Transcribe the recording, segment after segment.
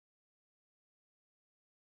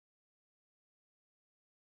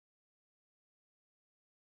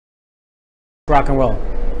rock and roll.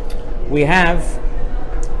 We have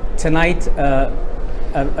tonight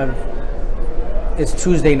is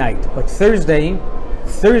Tuesday night, but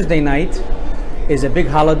Thursday night is a big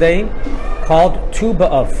holiday called Tu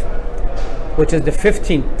B'Av, which is the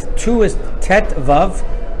 15th. Tu is Tet Vav,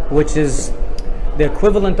 which is the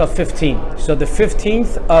equivalent of 15. So the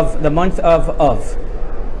 15th of the month of Av.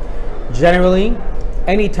 Generally,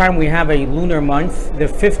 anytime we have a lunar month, the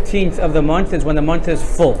 15th of the month is when the month is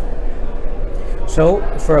full. So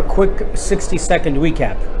for a quick 60-second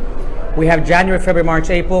recap, we have January, February, March,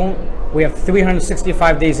 April. We have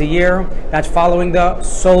 365 days a year. That's following the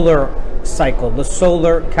solar cycle, the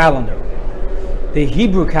solar calendar. The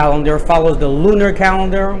Hebrew calendar follows the lunar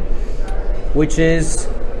calendar, which is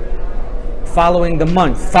following the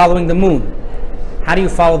month, following the moon. How do you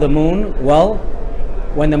follow the moon? Well,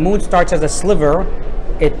 when the moon starts as a sliver,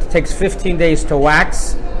 it takes 15 days to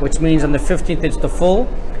wax, which means on the 15th it's the full,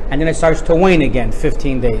 and then it starts to wane again,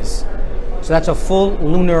 15 days. So that's a full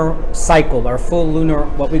lunar cycle, or full lunar,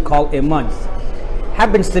 what we call a month.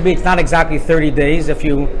 Happens to be, it's not exactly 30 days. If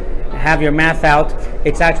you have your math out,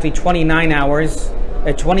 it's actually 29 hours,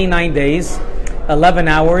 29 days, 11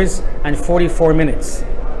 hours, and 44 minutes.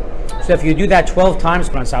 So if you do that 12 times,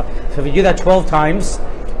 so if you do that 12 times,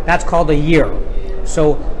 that's called a year.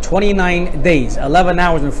 So 29 days, 11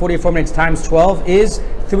 hours, and 44 minutes times 12 is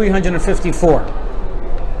 354.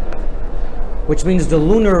 Which means the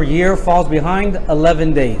lunar year falls behind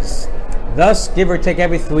 11 days. Thus, give or take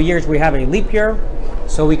every 3 years, we have a leap year.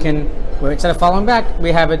 So we can, instead of following back,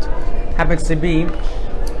 we have it, happens to be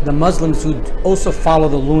the Muslims who also follow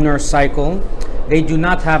the lunar cycle. They do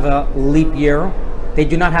not have a leap year. They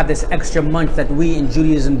do not have this extra month that we in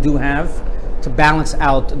Judaism do have to balance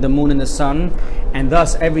out the moon and the sun. And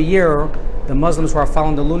thus, every year, the Muslims who are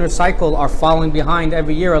following the lunar cycle are falling behind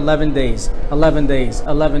every year 11 days, 11 days,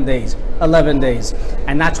 11 days, 11 days.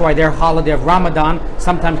 And that's why their holiday of Ramadan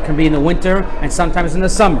sometimes can be in the winter and sometimes in the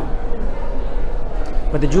summer.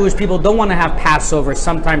 But the Jewish people don't want to have Passover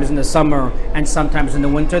sometimes in the summer and sometimes in the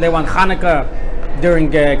winter. They want Hanukkah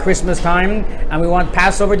during Christmas time, and we want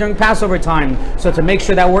Passover during Passover time. So to make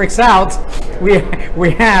sure that works out, we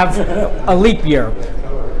have a leap year,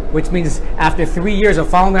 which means after 3 years of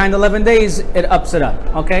falling behind 11 days, it ups it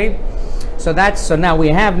up. Okay, so now we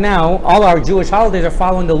have all our Jewish holidays are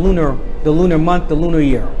following the lunar month, the lunar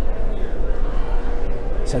year.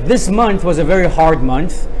 So this month was a very hard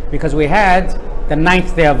month because we had the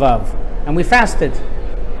 9th day of Av, and we fasted.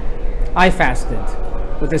 I fasted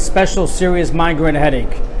with a special serious migraine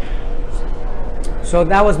headache. So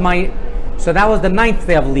that was the 9th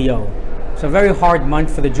day of Leo. So a very hard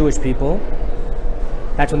month for the Jewish people.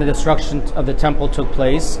 That's when the destruction of the temple took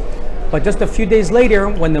place. But just a few days later,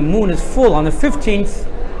 when the moon is full on the 15th,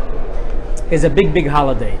 is a big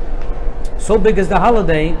holiday. So big is the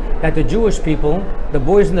holiday that the Jewish people, the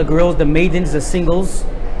boys and the girls, the maidens, the singles,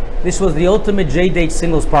 this was the ultimate J-date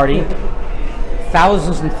singles party.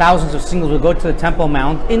 Thousands and thousands of singles would go to the Temple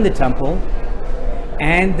Mount, in the temple,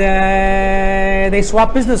 and they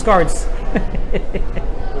swapped business cards.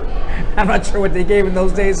 I'm not sure what they gave in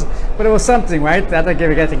those days, but it was something, right? That they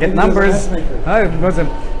gave, to get numbers. It was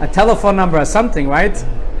a telephone number or something, right?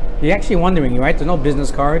 You're actually wondering, right? There's no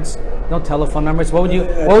business cards, no telephone numbers. What would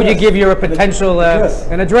you give your potential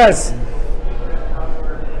an address?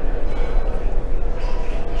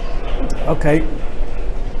 Okay.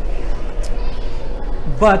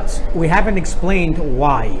 But we haven't explained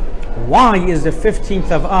why. Why is the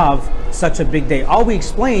 15th of Av such a big day? All we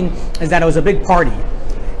explained is that it was a big party.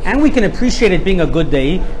 And we can appreciate it being a good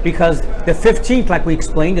day because the 15th, like we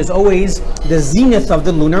explained, is always the zenith of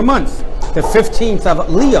the lunar month. The 15th of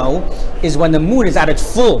Leo is when the moon is at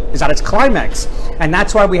its full, is at its climax. And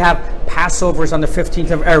that's why we have Passovers on the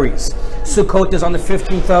 15th of Aries. Sukkot is on the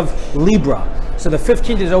 15th of Libra. So the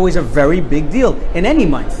 15th is always a very big deal in any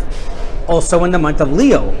month. Also in the month of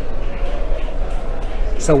Leo.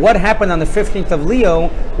 So what happened on the 15th of Leo,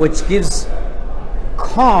 which gives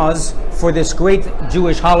cause for this great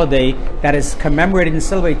Jewish holiday that is commemorated and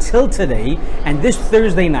celebrated till today, and this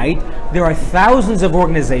Thursday night, there are thousands of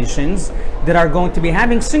organizations that are going to be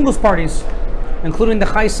having singles parties, including the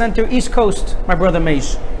Chai Center East Coast, my brother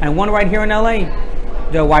Meish, and one right here in LA,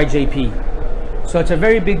 the YJP. So it's a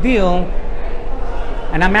very big deal,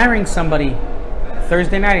 and I'm marrying somebody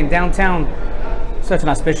Thursday night in downtown. So it's an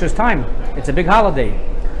auspicious time. It's a big holiday.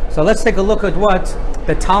 So let's take a look at what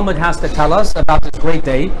the Talmud has to tell us about this great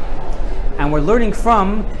day. And we're learning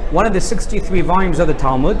from one of the 63 volumes of the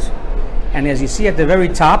Talmud. And as you see at the very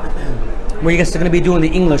top, we're just going to be doing the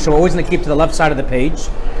English, so we're always going to keep to the left side of the page.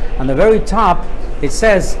 On the very top, it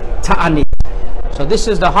says Ta'anit. So this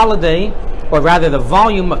is the holiday or rather the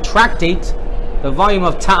volume of tractate, the volume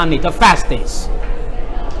of Ta'anit, of fast days.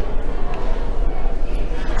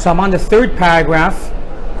 So I'm on the third paragraph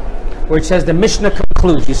where it says the Mishnah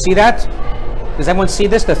concludes. You see that? Does everyone see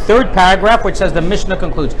this? The third paragraph where it says the Mishnah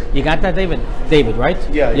concludes. You got that, David? David, right?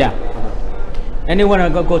 Yeah. Yeah.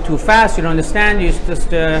 Anyone go too fast, you don't understand, you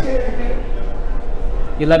just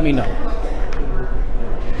you let me know.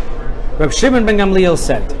 Reb Shimon ben Gamliel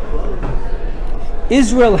said,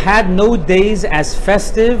 Israel had no days as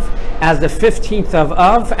festive as the 15th of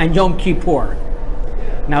Av and Yom Kippur.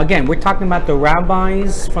 Now again, we're talking about the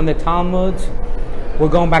rabbis from the Talmud. We're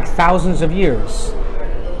going back thousands of years.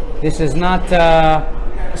 This is not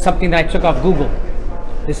something that I took off Google.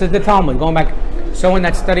 This is the Talmud, going back. Someone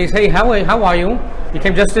that studies, hey, how are you? You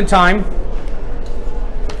came just in time.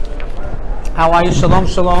 How are you? Shalom,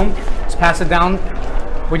 shalom. Let's pass it down.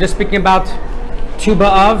 We're just speaking about Tu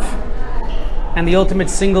B'Av and the ultimate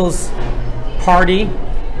singles party.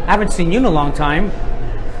 I haven't seen you in a long time.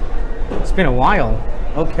 It's been a while.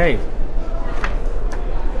 Okay.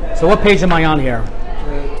 So what page am I on here?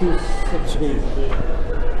 260.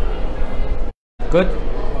 Good?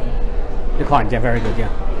 Declined, yeah, very good, yeah.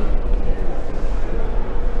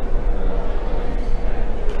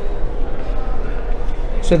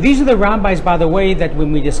 So these are the rabbis, by the way, that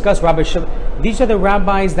when we discuss Rabbi Shimon, these are the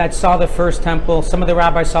rabbis that saw the first temple. Some of the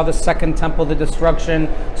rabbis saw the second temple, the destruction.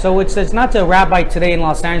 So it's not a rabbi today in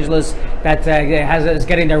Los Angeles that is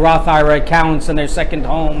getting their Roth IRA accounts and their second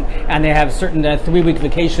home, and they have certain 3-week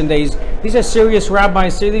vacation days. These are serious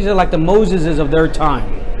rabbis. These are like the Moseses of their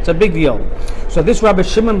time. It's a big deal. So this Rabbi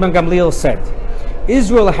Shimon ben Gamliel said,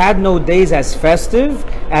 Israel had no days as festive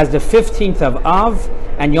as the 15th of Av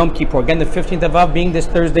and Yom Kippur. Again, the 15th of Av being this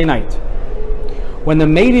Thursday night, when the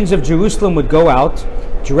maidens of Jerusalem would go out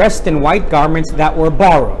dressed in white garments that were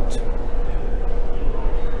borrowed,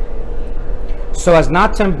 so as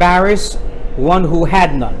not to embarrass one who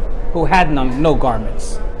had none, no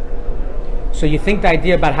garments. So you think the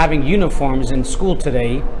idea about having uniforms in school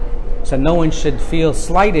today, so no one should feel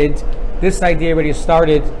slighted, this idea already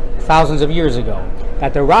started thousands of years ago.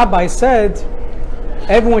 That the rabbi said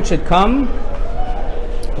everyone should come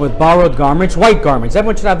with borrowed garments, white garments.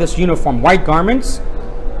 Everyone should have this uniform, white garments,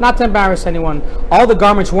 not to embarrass anyone. All the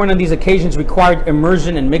garments worn on these occasions required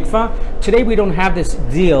immersion in mikvah. Today we don't have this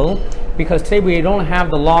deal because today we don't have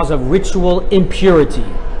the laws of ritual impurity,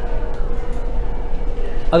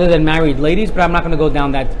 other than married ladies, but I'm not going to go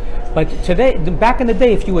down that. But today, back in the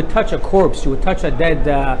day, if you would touch a corpse, you would touch a dead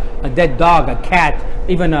dog, a cat,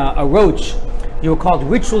 even a roach, you were called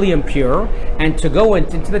ritually impure. And to go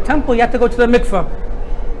into the temple, you have to go to the mikveh.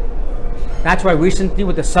 That's why recently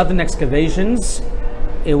with the southern excavations,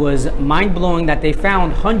 it was mind-blowing that they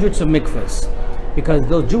found hundreds of mikvahs, because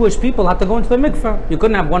those Jewish people had to go into the mikveh. You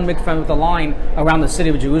couldn't have one mikveh with a line around the city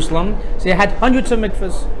of Jerusalem, so you had hundreds of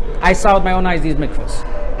mikvahs. I saw with my own eyes these mikvahs.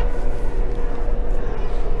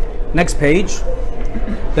 Next page.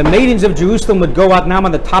 The maidens of Jerusalem would go out. Now I'm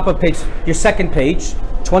on the top of page, your second page,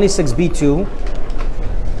 26b2.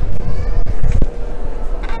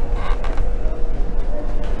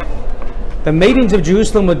 The maidens of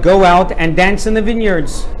Jerusalem would go out and dance in the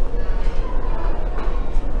vineyards.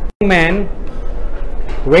 Young man,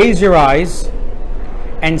 raise your eyes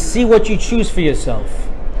and see what you choose for yourself.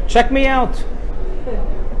 Check me out.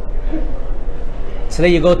 Today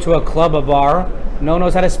you go to a club, a bar, no one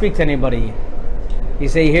knows how to speak to anybody. You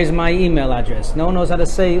say, here's my email address. No one knows how to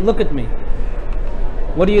say, look at me.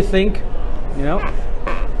 What do you think? You know?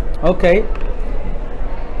 Okay.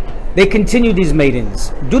 They continue, these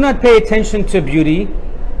maidens. Do not pay attention to beauty.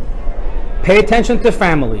 Pay attention to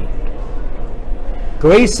family.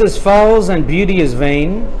 Grace is false and beauty is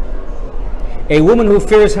vain. A woman who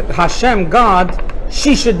fears Hashem, God,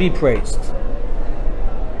 she should be praised.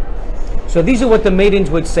 So these are what the maidens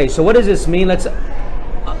would say. So what does this mean? Let's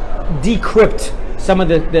decrypt some of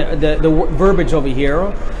the verbiage over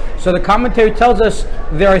here. So the commentary tells us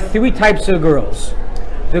there are 3 types of girls.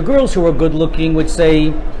 The girls who are good looking would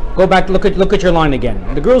say, go back, look at your line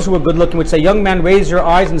again. The girls who are good looking would say, young man, raise your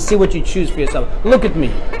eyes and see what you choose for yourself. Look at me.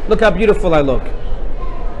 Look how beautiful I look.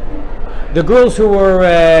 The girls who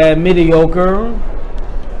were mediocre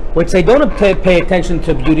would say, don't pay attention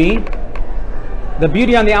to beauty. The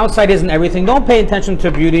beauty on the outside isn't everything. Don't pay attention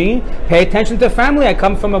to beauty. Pay attention to family. I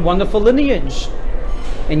come from a wonderful lineage.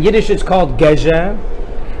 In Yiddish, it's called gezha.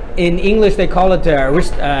 In English, they call it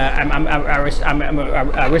aristocrat.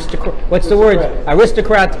 What's the word?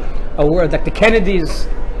 Aristocrat. A word like the Kennedys.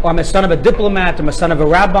 Or I'm a son of a diplomat. I'm a son of a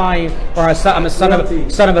rabbi. Or I'm a son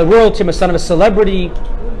of a royalty. I'm a son of a celebrity.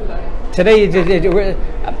 Today,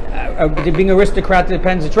 being aristocrat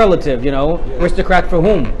depends, it's relative, you know. Yes. Aristocrat for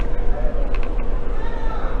whom?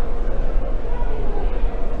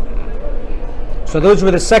 So those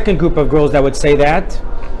were the second group of girls that would say that.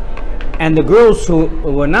 And the girls who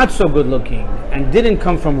were not so good looking and didn't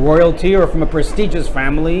come from royalty or from a prestigious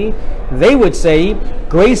family, they would say,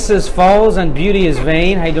 grace is false and beauty is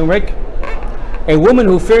vain. How you doing, Rick? A woman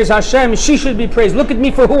who fears Hashem, she should be praised. Look at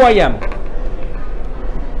me for who I am.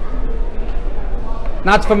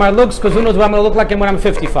 Not for my looks, because who knows what I'm going to look like when I'm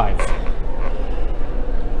 55.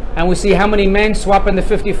 And we see how many men swapping the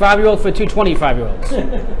 55-year-old for two 25-year-olds.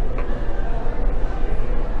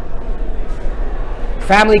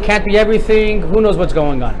 Family can't be everything. Who knows what's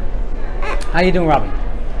going on? How you doing, Robin?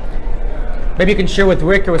 Maybe you can share with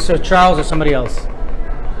Rick or with Sir Charles or somebody else.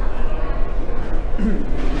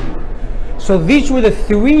 So these were the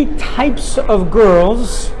three types of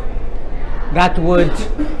girls that would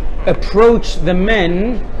approach the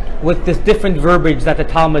men with this different verbiage that the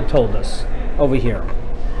Talmud told us over here.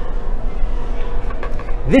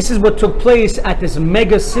 This is what took place at this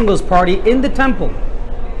mega singles party in the temple.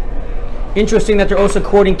 Interesting that they're also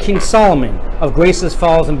quoting King Solomon of grace is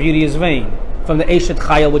false and beauty is vain from the Eshet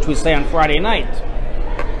Chayil, which we say on Friday night.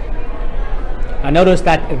 I notice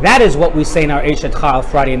that is what we say in our Eshet Chayil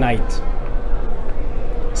Friday night.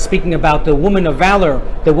 Speaking about the woman of valor,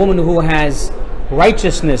 the woman who has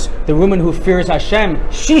righteousness, the woman who fears Hashem,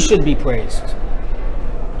 she should be praised.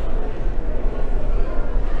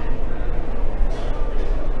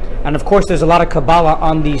 And of course there's a lot of Kabbalah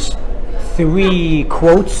on these three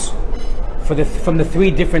quotes from the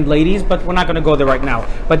three different ladies, but we're not going to go there right now.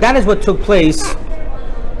 But that is what took place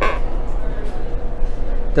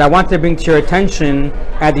that I want to bring to your attention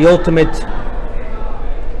at the ultimate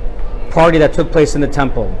party that took place in the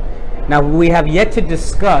temple. Now we have yet to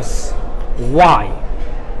discuss why.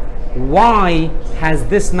 Why has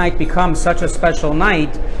this night become such a special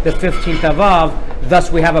night, the 15th of Av,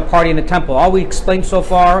 thus we have a party in the temple? All we explained so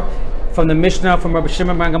far from the Mishnah, from Rabbi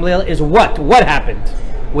Shimon ben Gamliel, is what happened.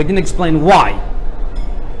 We didn't explain why.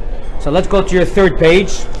 So let's go to your third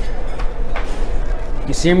page.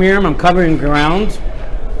 You see, Miriam, I'm covering ground.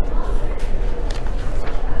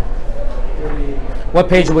 What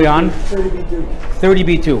page are we on? 30B2.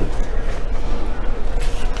 30B2.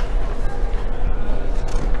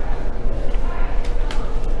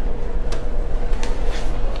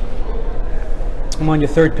 I'm on your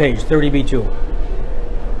third page, 30B2.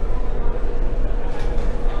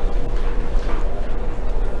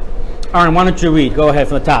 Aaron, why don't you read? Go ahead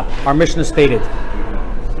from the top. Our Mishnah stated.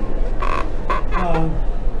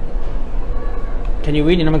 Can you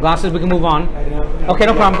read? You know my glasses? We can move on. Okay,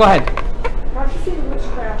 no problem. Go ahead. Practicing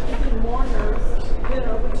witchcraft, even mourners did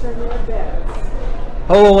overturn their beds.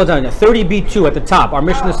 Hold on. 30B2 at the top. Our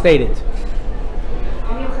Mishnah stated.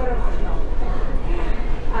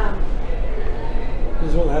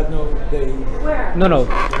 Israel had no days. Where? No.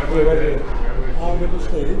 Wait, right here. Witness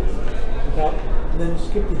stated. Top. And then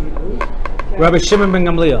skip the Hebrew. Rabbi Shimon ben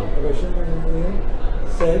Gamliel. Rabbi Shimon ben Gamliel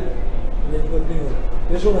said, and then look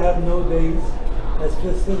at Israel have no days as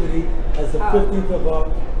festivity as the 15th of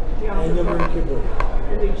Av and Yom Kippur.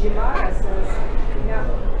 And the Gemara says,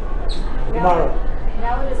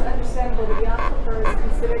 now it is understandable that Yom Kippur is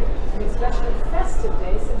considered an especially festive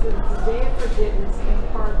day since it was the day of forgiveness and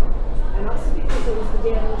pardon, and also because it was the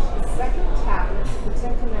day on which the second tablet of the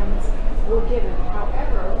Ten Commandments were given.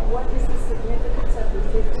 However, what is the significance of the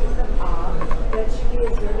 15th of Av that should be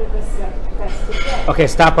observed as a festive day? Okay,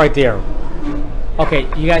 stop right there. Okay,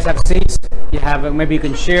 you guys have seats. You have maybe you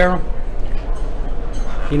can share.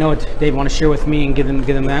 You know what they want to share with me and give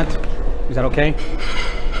them that. Is that okay?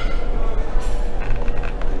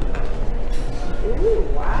 Ooh,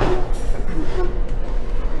 wow.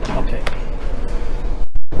 Okay.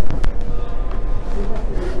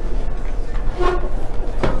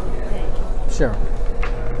 Sure.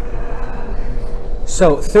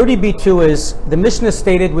 So 30B2 is, the Mishnah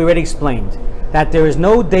stated, we already explained, that there is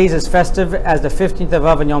no days as festive as the 15th of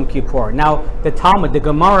Av and Yom Kippur. Now, the Talmud, the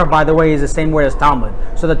Gemara, by the way, is the same word as Talmud.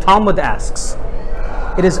 So the Talmud asks,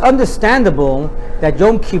 it is understandable that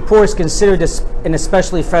Yom Kippur is considered an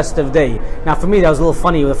especially festive day. Now, for me, that was a little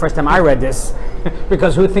funny the first time I read this,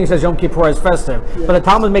 because who thinks that Yom Kippur is festive? Yes. But the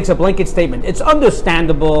Talmud makes a blanket statement. It's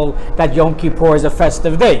understandable that Yom Kippur is a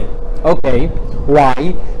festive day. Okay,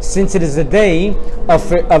 why? Since it is a day of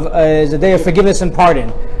forgiveness and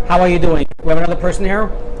pardon. How are you doing? We have another person here.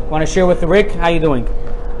 Want to share with Rick? How are you doing?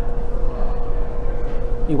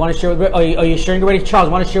 You want to share with Rick? Are you sharing already? Charles,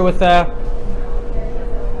 want to share with?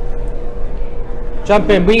 Jump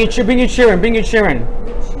in. Bring your cheering.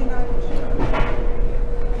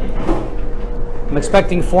 I'm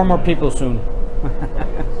expecting 4 more people soon.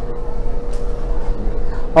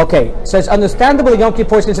 Okay, so it's understandable Yom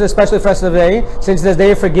Kippur is considered a special festive day since it's a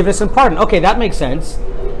day of forgiveness and pardon. Okay, that makes sense.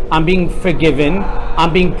 I'm being forgiven.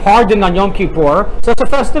 I'm being pardoned on Yom Kippur, so it's a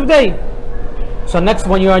festive day. So next,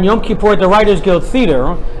 when you're on Yom Kippur at the Writers Guild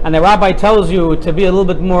Theater, and the rabbi tells you to be a little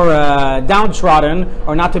bit more downtrodden,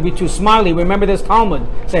 or not to be too smiley, remember this Talmud.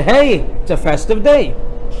 Say, hey, it's a festive day.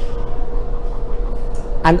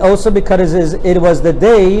 And also because it was the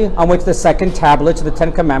day on which the second tablets of the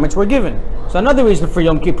Ten Commandments were given. So another reason for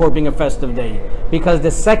Yom Kippur being a festive day, because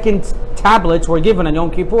the second tablets were given on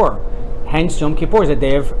Yom Kippur. Hence, Yom Kippur is a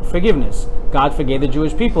day of forgiveness. God forgave the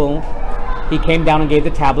Jewish people. He came down and gave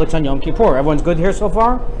the tablets on Yom Kippur. Everyone's good here so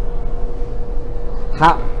far?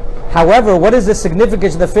 However, what is the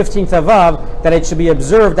significance of the 15th of Av that it should be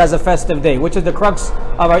observed as a festive day, which is the crux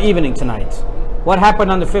of our evening tonight? What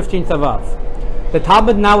happened on the 15th of Av? The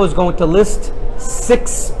Talmud now is going to list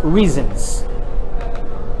 6 reasons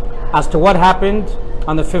as to what happened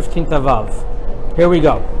on the 15th of Av. Here we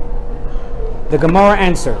go. The Gemara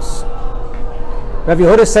answers. Rav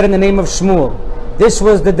Yehuda said in the name of Shmuel, this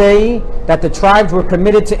was the day that the tribes were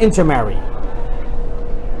permitted to intermarry.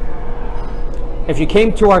 If you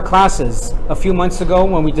came to our classes a few months ago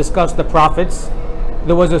when we discussed the prophets,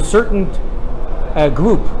 there was a certain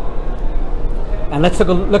group. And let's take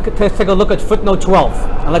a look at footnote 12,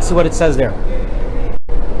 and let's see what it says there.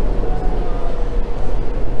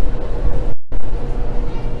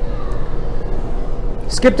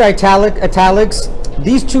 Skip the italics.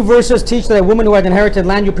 These 2 verses teach that a woman who had inherited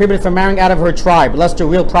land you prohibited from marrying out of her tribe, lest her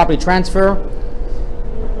real property transfer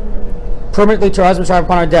permanently to her husband's tribe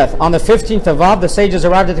upon her death. On the 15th of Av, the sages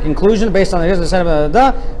arrived at the conclusion, based on the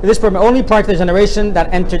this permit only part of the generation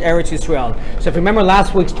that entered Eretz Yisrael. So if you remember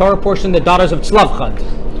last week's Torah portion, the daughters of Tzlavchad,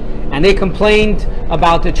 and they complained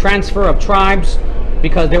about the transfer of tribes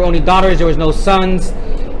because they were only daughters, there was no sons.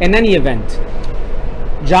 In any event,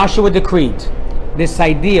 Joshua decreed this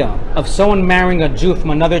idea of someone marrying a Jew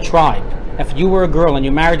from another tribe. If you were a girl and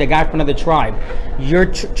you married a guy from another tribe,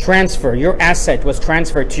 your your asset was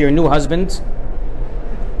transferred to your new husband.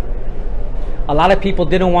 A lot of people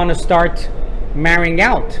didn't want to start marrying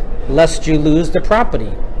out, lest you lose the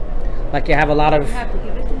property. Like you have a lot of... You have to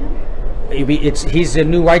give it to him? He's a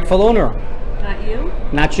new rightful owner. Not you?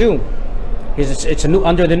 Not you. It's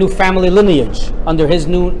under the new family lineage, under his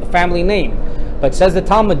new family name. But says the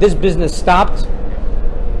Talmud, this business stopped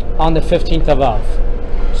on the 15th of Av.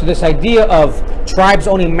 So this idea of tribes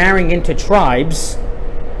only marrying into tribes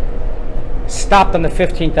stopped on the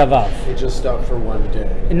 15th of Av. It just stopped for one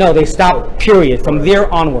day. No, they stopped, period, from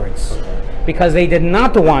there onwards. Because they did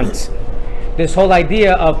not want this whole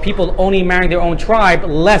idea of people only marrying their own tribe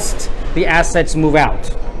lest the assets move out.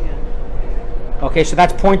 Okay, so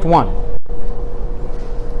that's point 1.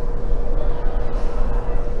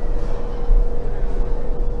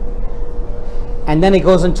 And then it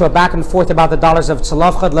goes into a back and forth about the daughters of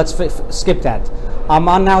Tzlavchad. Let's skip that. I'm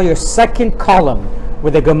on now your second column,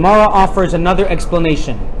 where the Gemara offers another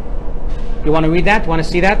explanation. You want to read that? Want to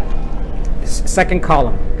see that? Second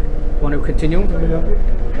column. Want to continue?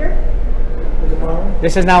 Here?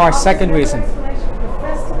 This is now our second reason. The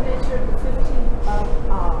festive nature of the 15th of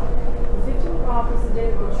Av. The 15th of Av is the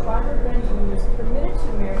day that the tribe of Benjamin was permitted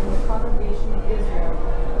to marry in the congregation of Israel,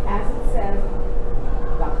 as it says,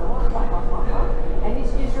 and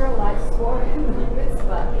each Israelite swore in the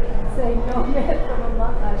mitzvah, saying, no man from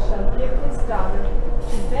among us shall give his daughter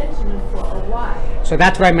to Benjamin for a wife. So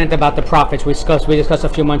that's what I meant about the prophets we discussed a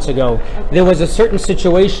few months ago. Okay. There was a certain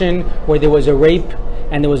situation where there was a rape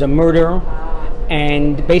and there was a murder,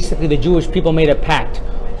 and basically the Jewish people made a pact.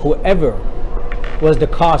 Whoever was the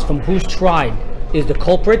cause, from whose tribe is the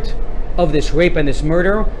culprit of this rape and this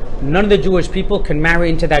murder, none of the Jewish people can marry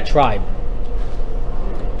into that tribe.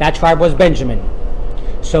 That tribe was Benjamin.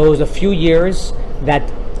 So it was a few years that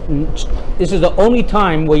this is the only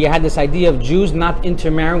time where you had this idea of Jews not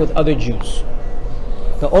intermarrying with other Jews.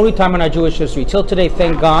 The only time in our Jewish history. Till today,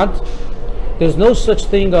 thank God, there's no such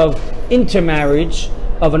thing of intermarriage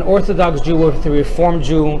of an Orthodox Jew with a Reformed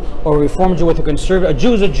Jew, or a Reformed Jew with a conservative. A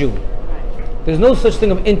Jew is a Jew. There's no such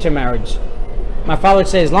thing of intermarriage. My father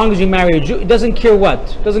says, as long as you marry a Jew, it doesn't care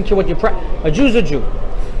what. It doesn't care what you a Jew is a Jew.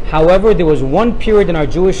 However, there was one period in our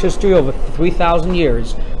Jewish history over 3,000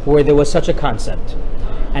 years where there was such a concept.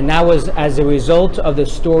 And that was as a result of the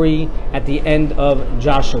story at the end of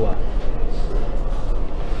Joshua.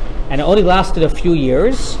 And it only lasted a few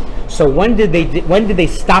years. So when did they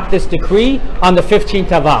stop this decree? On the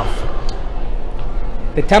 15th of Av.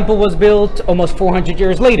 The temple was built almost 400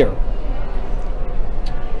 years later.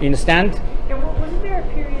 You understand? And wasn't there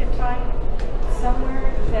a period of time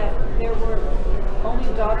somewhere that there were only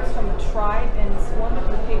daughters from a tribe, and one of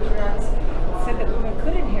the patriarchs said that women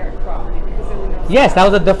could inherit property because there were no. Yes,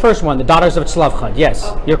 that was the first one, the daughters of Tzlavchad. Yes,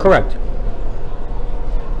 Okay. you're correct.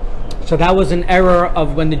 So that was an error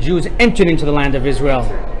of when the Jews entered into the land of Israel.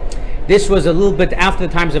 This was a little bit after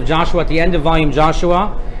the times of Joshua, at the end of volume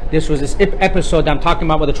Joshua. This was this episode that I'm talking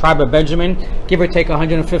about with the tribe of Benjamin, give or take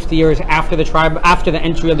 150 years after the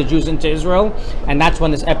entry of the Jews into Israel, and that's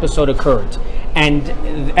when this episode occurred. And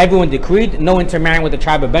everyone decreed no intermarrying with the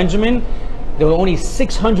tribe of Benjamin. There were only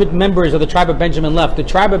 600 members of the tribe of Benjamin left. The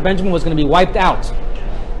tribe of Benjamin was going to be wiped out.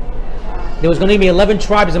 There was going to be 11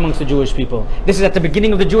 tribes amongst the Jewish people. This is at the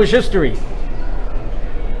beginning of the Jewish history.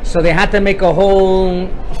 So they had to make a whole,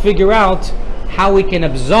 figure out how we can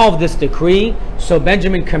absolve this decree so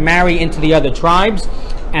Benjamin can marry into the other tribes.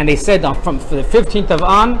 And they said from the 15th of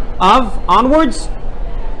onwards,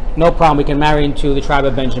 no problem, we can marry into the tribe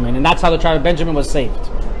of Benjamin. And that's how the tribe of Benjamin was saved. Do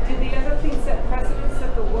the other things set precedence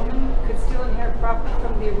that the woman could still inherit property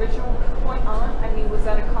from the original point on? I mean, was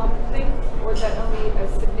that a common thing, or is that only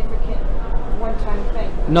a significant one-time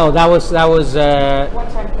thing? No, that was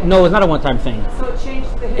One-time thing. no, it was not a one-time thing. So it changed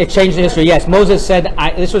the history. It changed the history. Yes, Moses said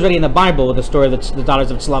this was already in the Bible, the story of the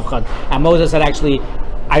daughters of Tzlavchad, and Moses said, actually,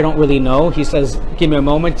 I don't really know. He says, give me a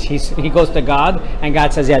moment. He goes to God, and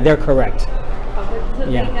God says, yeah, they're correct. So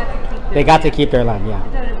Yeah. they got to keep their They got to land. keep their land. Yeah.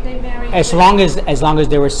 So if they married As long as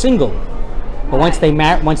they were single. But once they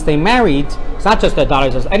married, it's not just the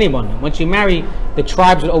daughters of anyone. Once you marry, the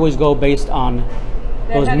tribes would always go based on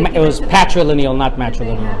it was patrilineal, not They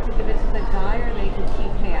matrilineal. have to give it to the guy, or they could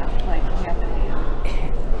keep half, like half and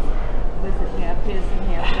half. Was it half his and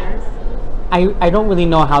half theirs? I don't really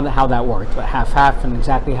know how that worked, but half and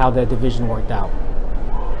exactly how the division worked out.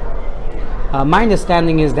 My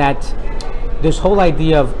understanding is that this whole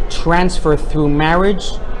idea of transfer through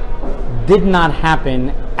marriage did not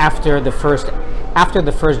happen after the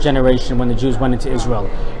first generation when the Jews went into Israel.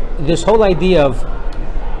 This whole idea of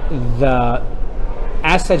the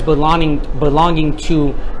assets belonging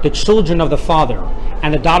to the children of the father,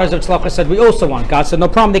 and the daughters of Tzlavchad said, we also want. God said, no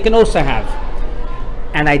problem, they can also have.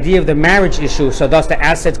 An idea of the marriage issue, so thus the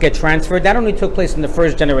assets get transferred, that only took place in the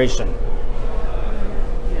first generation.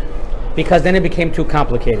 Because then it became too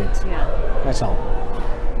complicated. Yeah. That's all.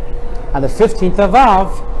 And the 15th of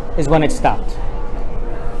Av is when it stopped.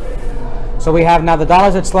 So we have now the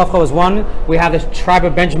daughters of Tzlavchad was 1. We have the tribe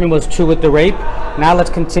of Benjamin was 2 with the rape. Now let's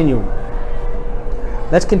continue.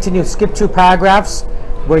 Skip 2 paragraphs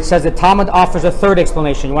where it says the Talmud offers a third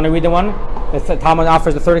explanation. You want to read the one? The Talmud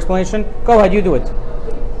offers the third explanation? Go ahead, you do it.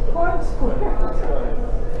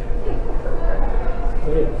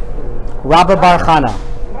 Rabbi Bar Chana.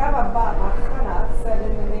 Rabbi Bar Chana said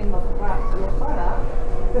in the name of Rabbi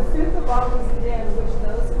Yochanan, the 5th of Av was the day on which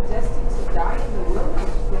those destined to die in the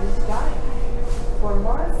wilderness finished dying. For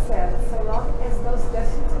Morris said, so long as those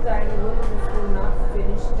destined to die in the wilderness were not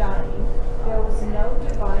finished dying, there was no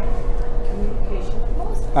divine communication with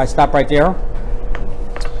Moses. All right, stop right there.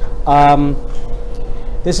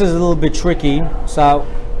 This is a little bit tricky, so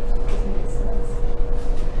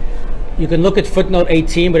you can look at footnote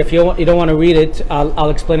 18, but if you don't want to read it,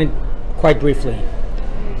 I'll explain it quite briefly.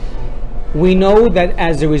 We know that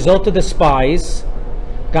as a result of the spies,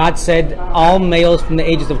 God said all males from the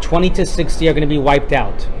ages of 20 to 60 are going to be wiped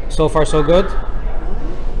out. So far, so good?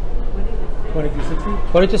 20 to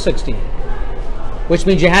 60? 20 to 60. Which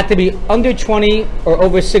means you had to be under 20 or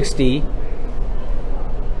over 60,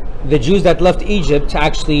 the Jews that left Egypt, to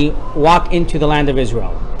actually walk into the land of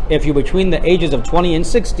Israel. If you're between the ages of 20 and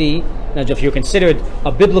 60, now if you're considered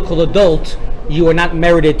a biblical adult, you are not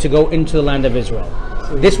merited to go into the land of Israel.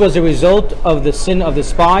 This was a result of the sin of the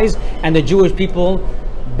spies and the Jewish people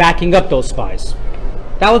backing up those spies.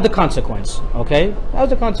 That was the consequence, okay? That was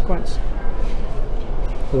the consequence.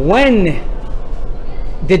 When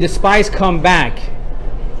did the spies come back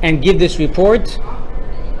and give this report?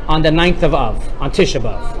 On the 9th of Av, on Tisha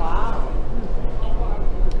B'Av.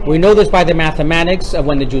 We know this by the mathematics of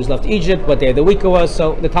when the Jews left Egypt, what day of the week it was,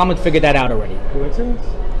 so the Talmud figured that out already. Coincidence?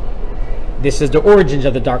 This is the origins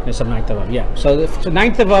of the darkness of 9th of Av, yeah. So the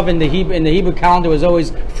 9th of Av in the Hebrew calendar was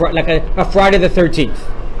always like a Friday the 13th.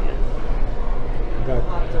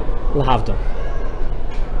 L'havdil.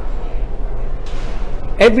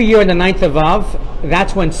 Every year on the 9th of Av,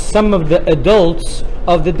 that's when some of the adults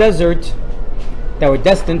of the desert that were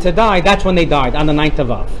destined to die, that's when they died, on the 9th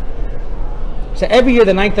of Av. So every year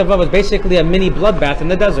the 9th of Av was basically a mini bloodbath in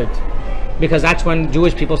the desert, because that's when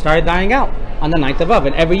Jewish people started dying out, on the 9th of Av,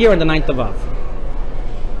 and every year on the 9th of Av.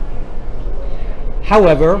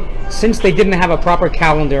 However, since they didn't have a proper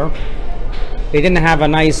calendar, They didn't have a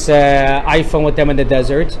nice iPhone with them in the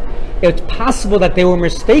desert. It's possible that they were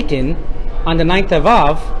mistaken on the 9th of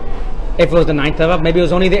Av. If it was the 9th of Av, maybe it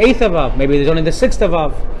was only the 8th of Av. Maybe it was only the 6th of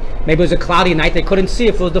Av. Maybe it was a cloudy night. They couldn't see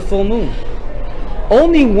if it was the full moon.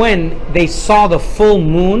 Only when they saw the full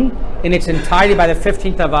moon in its entirety by the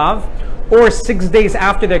 15th of Av, or 6 days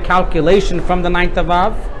after their calculation from the 9th of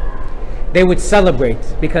Av, they would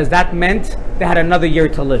celebrate, because that meant they had another year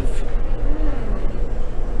to live.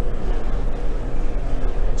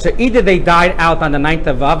 So either they died out on the 9th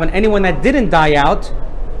of Av, and anyone that didn't die out,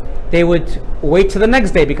 they would wait till the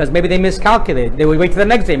next day, because maybe they miscalculated. They would wait till the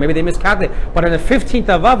next day, maybe they miscalculated. But on the 15th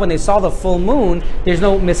of Av, when they saw the full moon, there's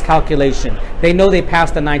no miscalculation. They know they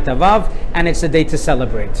passed the 9th of Av, and it's a day to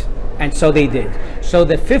celebrate. And so they did. So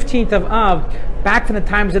the 15th of Av, back from the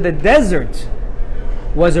times of the desert,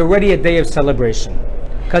 was already a day of celebration,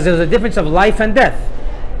 because there was a difference of life and death.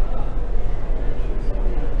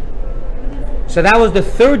 So that was the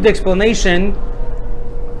third explanation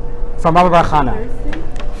from Rabbi Bar Chana.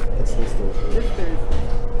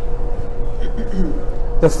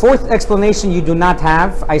 The fourth explanation you do not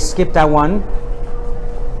have. I skipped that one.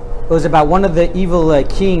 It was about one of the evil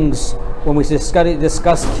kings. When we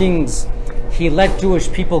discussed kings, he let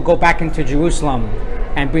Jewish people go back into Jerusalem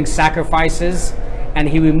and bring sacrifices, and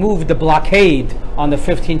he removed the blockade on the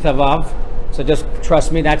 15th of Av. So just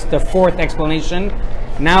trust me, that's the fourth explanation.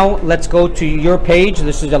 Now let's go to your page.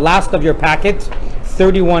 This is the last of your packet,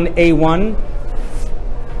 31A1,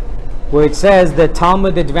 where it says the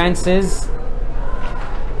Talmud advances.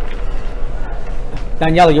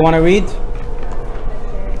 Daniela, you want to read?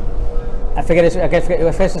 I forget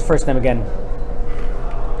his first name again.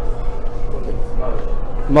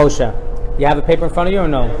 Moshe. You have a paper in front of you or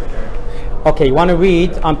no? Okay, you want to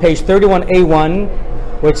read on page 31A1,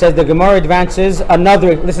 where it says the Gemara advances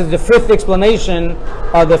another. This is the fifth explanation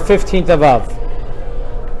of the 15th of Av.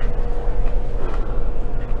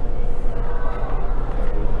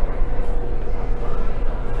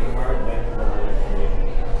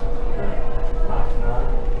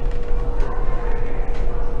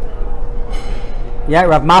 Yeah,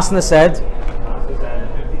 Rav Masna said. The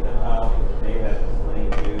 15th of Av was the day that the slain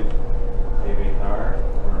Jews, they Beitar,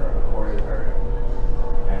 were accorded her.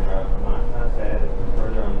 And Rav Masna said,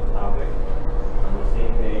 further on the topic, on the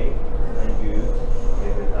same day, the slain Jews,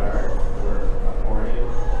 they Beitar, were accorded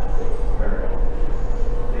burial.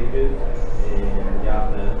 Sages in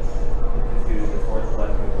Yavna instituted the fourth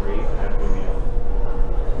blessing for each after meal.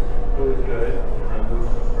 Who is good and who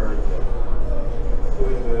prefers it? Who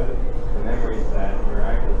is good? The memories that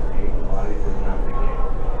miraculously the body does not decay.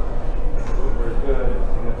 For good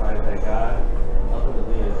signifies that God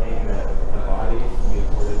ultimately attained that the body be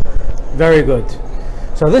accorded her. Very good.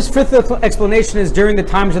 So this fifth explanation is during the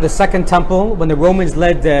times of the Second Temple, when the Romans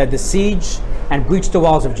led the siege and breached the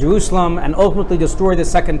walls of Jerusalem and ultimately destroyed the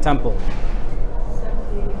Second Temple.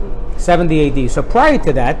 70 AD. So prior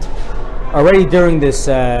to that, already during this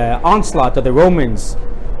onslaught of the Romans,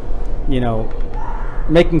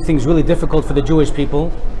 making things really difficult for the Jewish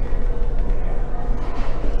people.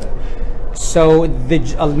 So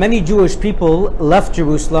many Jewish people left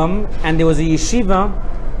Jerusalem, and there was a yeshiva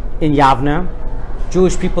in Yavna.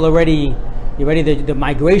 Jewish people already the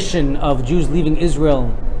migration of Jews leaving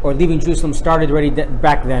Israel or leaving Jerusalem started already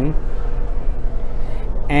back then.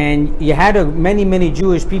 And you had many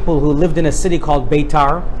Jewish people who lived in a city called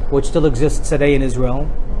Beitar, which still exists today in Israel.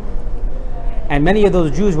 And many of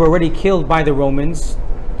those Jews were already killed by the Romans.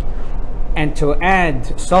 And to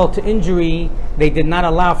add salt to injury, they did not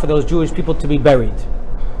allow for those Jewish people to be buried.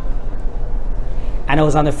 And it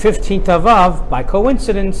was on the 15th of Av, by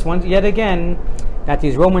coincidence, yet again, that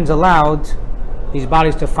these Romans allowed these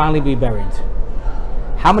bodies to finally be buried.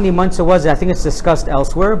 How many months it was, I think it's discussed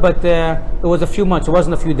elsewhere, but it was a few months, it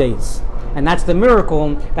wasn't a few days. And that's the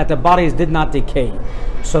miracle, that the bodies did not decay.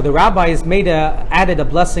 So the rabbis added a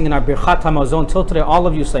blessing in our Birchat HaMazon. Till today, all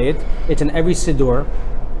of you say it. It's in every Siddur.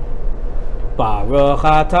 Baruch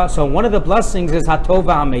Atah. So one of the blessings is Hatov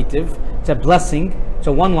HaMeitiv. It's a blessing. It's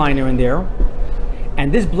a one-liner in there.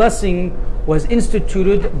 And this blessing was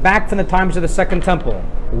instituted back from the times of the Second Temple.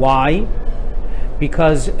 Why?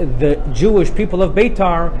 Because the Jewish people of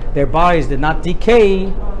Beitar, their bodies did not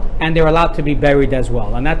decay, and they're allowed to be buried as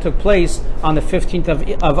well. And that took place on the 15th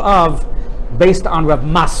of Av, based on Rav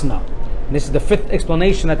Masna. And this is the fifth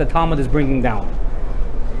explanation that the Talmud is bringing down.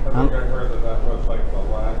 I think I heard that was like the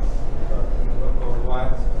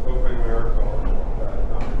last open miracle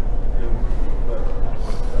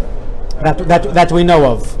that we know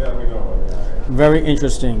of. Yeah, we know of. Yeah. Very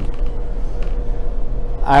interesting.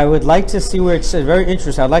 I would like to see where it says. Very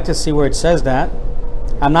interesting. I'd like to see where it says that.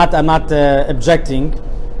 I'm not objecting.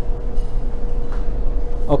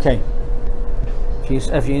 Okay.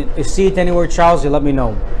 If you see it anywhere, Charles, you let me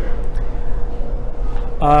know.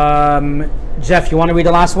 Jeff, you want to read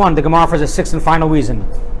the last one? The Gemara offers a sixth and final reason.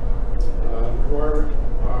 Whoever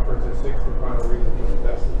offers a sixth and final reason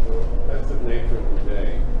for the festive nature of the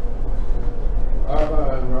day.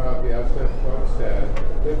 Abba and Rav Yosef both said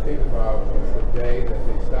the 15th of Av was the day that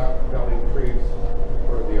they stopped felling trees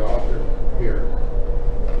for the altar here.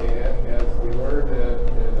 And as we learned in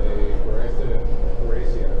the Horatia,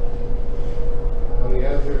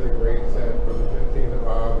 Eliezer the Great said from the 15th of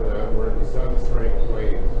Av and onward the sun's strength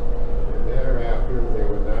wanes. Thereafter, they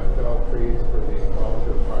would not fell trees for the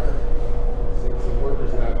altar fire, since the wood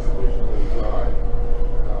was not sufficiently dry.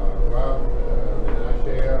 Rav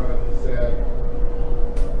Menashe said,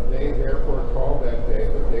 they therefore called that day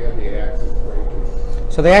the day of the axes breaking.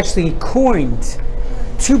 So they actually coined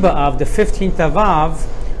Tu B'Av, the 15th of Av.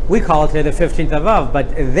 We call it today the 15th of Av,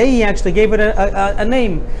 but they actually gave it a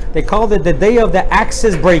name. They called it the day of the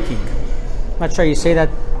axes breaking. I'm not sure you say that.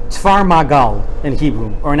 Tfar Magal in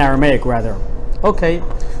Hebrew, or in Aramaic rather. Okay,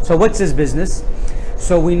 so what's this business?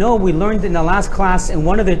 So we learned in the last class in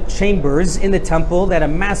one of the chambers in the temple that a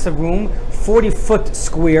massive room, 40-foot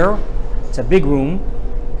square, it's a big room,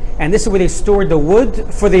 and this is where they stored the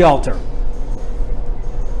wood for the altar.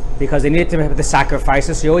 Because they needed to have the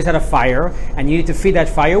sacrifices, so you always had a fire, and you need to feed that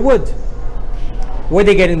fire wood. Where are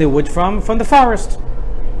they getting the wood from? From the forest.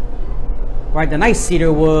 Right, the nice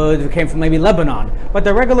cedar wood came from maybe Lebanon, but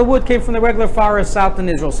the regular wood came from the regular forest south in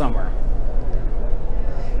Israel somewhere.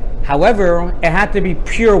 However, it had to be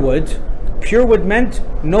pure wood. Pure wood meant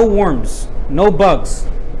no worms, no bugs.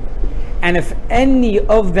 And if any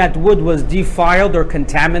of that wood was defiled or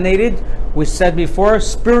contaminated, we said before,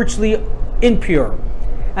 spiritually impure.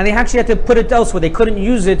 And they actually had to put it elsewhere. They couldn't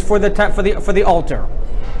use it for the altar.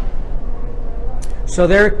 So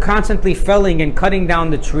they're constantly felling and cutting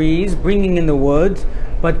down the trees, bringing in the wood.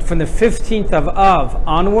 But from the 15th of Av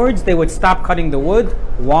onwards, they would stop cutting the wood.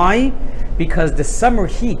 Why? Because the summer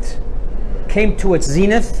heat came to its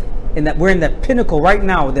zenith. We're in that pinnacle right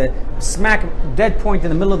now, the smack dead point in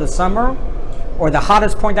the middle of the summer, or the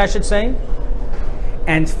hottest point, I should say.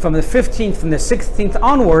 And from the 16th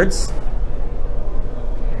onwards,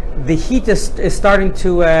 the heat is starting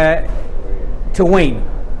to wane.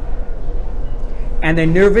 And they're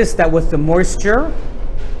nervous that with the moisture,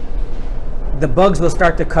 the bugs will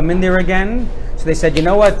start to come in there again. So they said, you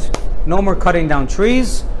know what? No more cutting down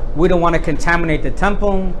trees. We don't want to contaminate the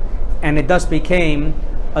temple. And it thus became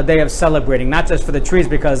a day of celebrating, not just for the trees,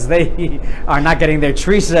 because they are not getting their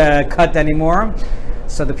trees cut anymore.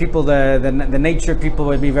 So the people, the nature people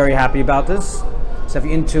would be very happy about this. So if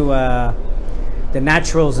you're into the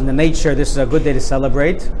naturals and the nature, this is a good day to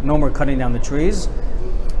celebrate. No more cutting down the trees.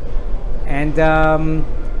 And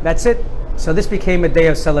that's it. So this became a day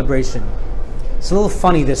of celebration. It's a little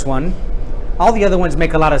funny, this one. All the other ones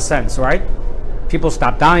make a lot of sense, right? People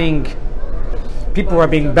stop dying. People are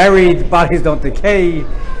being buried. Bodies don't decay.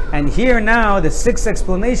 And here now, the sixth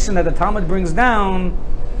explanation that the Talmud brings down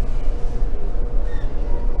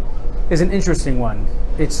is an interesting one.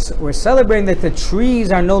 We're celebrating that the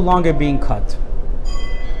trees are no longer being cut.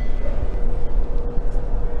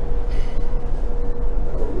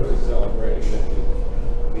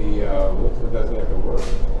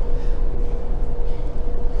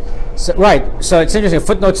 So, right, so it's interesting,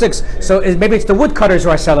 footnote 6. So maybe it's the woodcutters who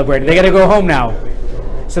are celebrating. They got to go home now.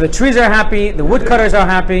 So the trees are happy, the woodcutters are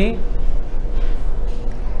happy.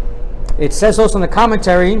 It says also in the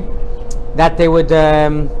commentary that they would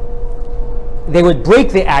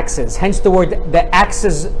break the axes, hence the word the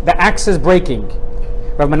axes breaking.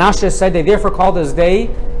 Rav Menashe said they therefore called this day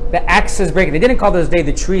the axes breaking. They didn't call this day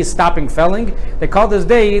the trees stopping felling. They called this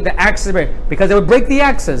day the axes breaking because they would break the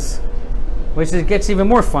axes. Which gets even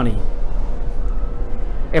more funny.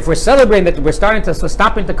 If we're celebrating that we're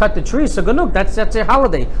stopping to cut the trees, so Ganuk, that's a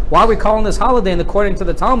holiday. Why are we calling this holiday? And according to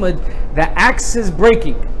the Talmud, the axe is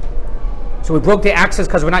breaking. So we broke the axes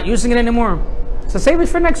because we're not using it anymore. So save it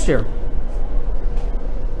for next year.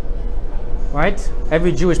 Right?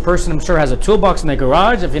 Every Jewish person, I'm sure, has a toolbox in their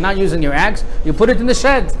garage. If you're not using your axe, you put it in the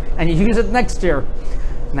shed and you use it next year.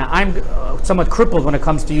 Now, I'm somewhat crippled when it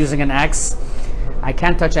comes to using an axe. I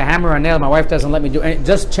can't touch a hammer or a nail. My wife doesn't let me do anything.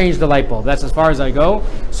 Just change the light bulb. That's as far as I go.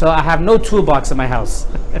 So I have no toolbox in my house.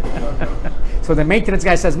 So the maintenance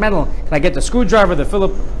guy says, Mendel, can I get the screwdriver, the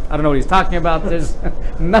Philip? I don't know what he's talking about. There's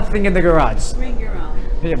nothing in the garage. Bring your own.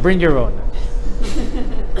 Yeah, bring your own.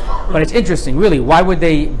 But it's interesting, really. Why would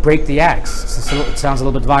they break the axe? It sounds a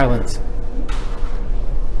little bit violent.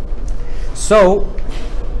 So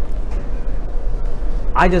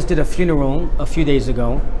I just did a funeral a few days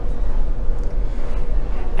ago,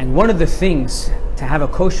 and one of the things to have a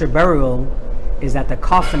kosher burial is that the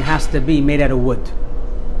coffin has to be made out of wood.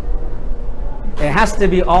 It has to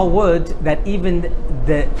be all wood, that even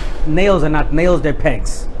the nails are not nails, they're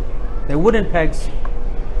pegs. They're wooden pegs.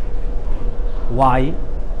 Why?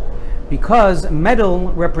 Because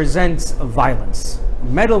metal represents violence.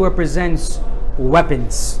 Metal represents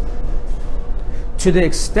weapons. To the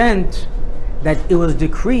extent that it was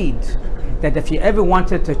decreed that if you ever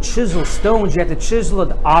wanted to chisel stones, you had to chisel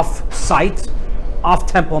it off site, off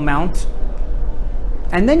Temple Mount.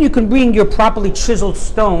 And then you can bring your properly chiseled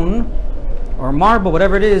stone or marble,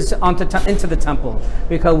 whatever it is, into the temple.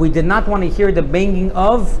 Because we did not want to hear the banging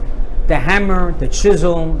of the hammer, the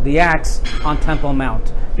chisel, the axe on Temple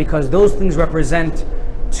Mount. Because those things represent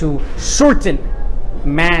to shorten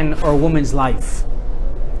man or woman's life.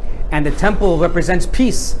 And the temple represents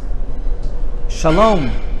peace. Shalom.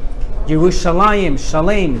 Yerushalayim,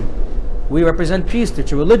 Shalem. We represent peace.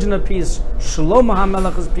 It's a religion of peace. Shalom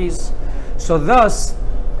HaMelech is peace. So thus,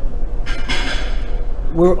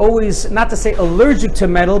 we're always, not to say allergic to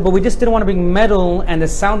metal, but we just didn't want to bring metal and the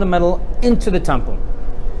sound of metal into the temple.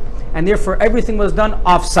 And therefore, everything was done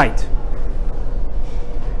off-site.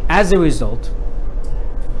 As a result,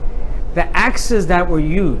 the axes that were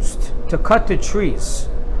used to cut the trees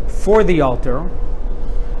for the altar,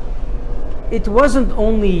 it wasn't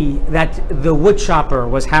only that the wood chopper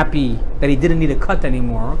was happy that he didn't need to cut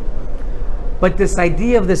anymore, but this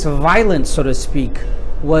idea of this violence, so to speak,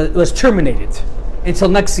 was terminated until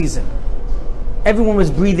next season. Everyone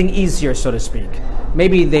was breathing easier, so to speak.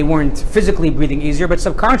 Maybe they weren't physically breathing easier, but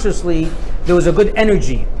subconsciously there was a good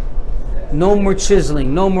energy. No more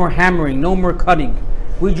chiseling, no more hammering, no more cutting.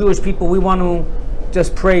 We Jewish people, we want to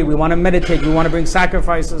just pray, we want to meditate, we want to bring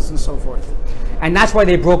sacrifices and so forth. And that's why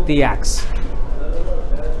they broke the axe.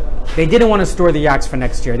 They didn't want to store the axe for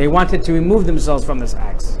next year. They wanted to remove themselves from this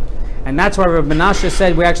axe. And that's why Rabbi Menashe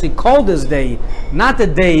said we actually called this day not the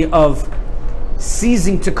day of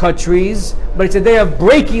ceasing to cut trees, but it's a day of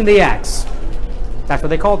breaking the axe. That's what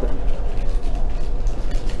they called it.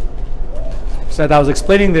 So I was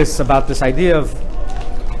explaining this about this idea of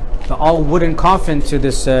the all wooden coffin to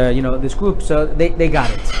this, this group. So they got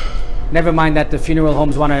it. Never mind that the funeral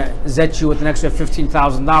homes want to zet you with an extra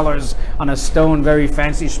 $15,000 on a stone, very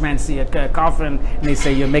fancy schmancy coffin, and they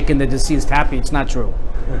say you're making the deceased happy. It's not true.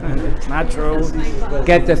 It's not true.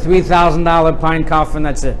 Get the $3,000 pine coffin.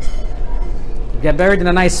 That's it. Get buried in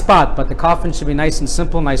a nice spot, but the coffin should be nice and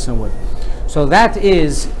simple, nice and wood. So that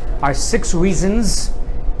is our 6 reasons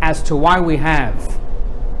as to why we have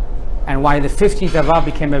and why the 15th of Av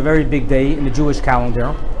became a very big day in the Jewish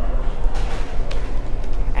calendar.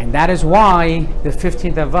 And that is why the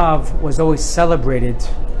 15th of Av was always celebrated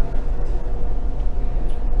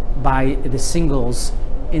by the singles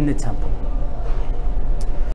in the temple.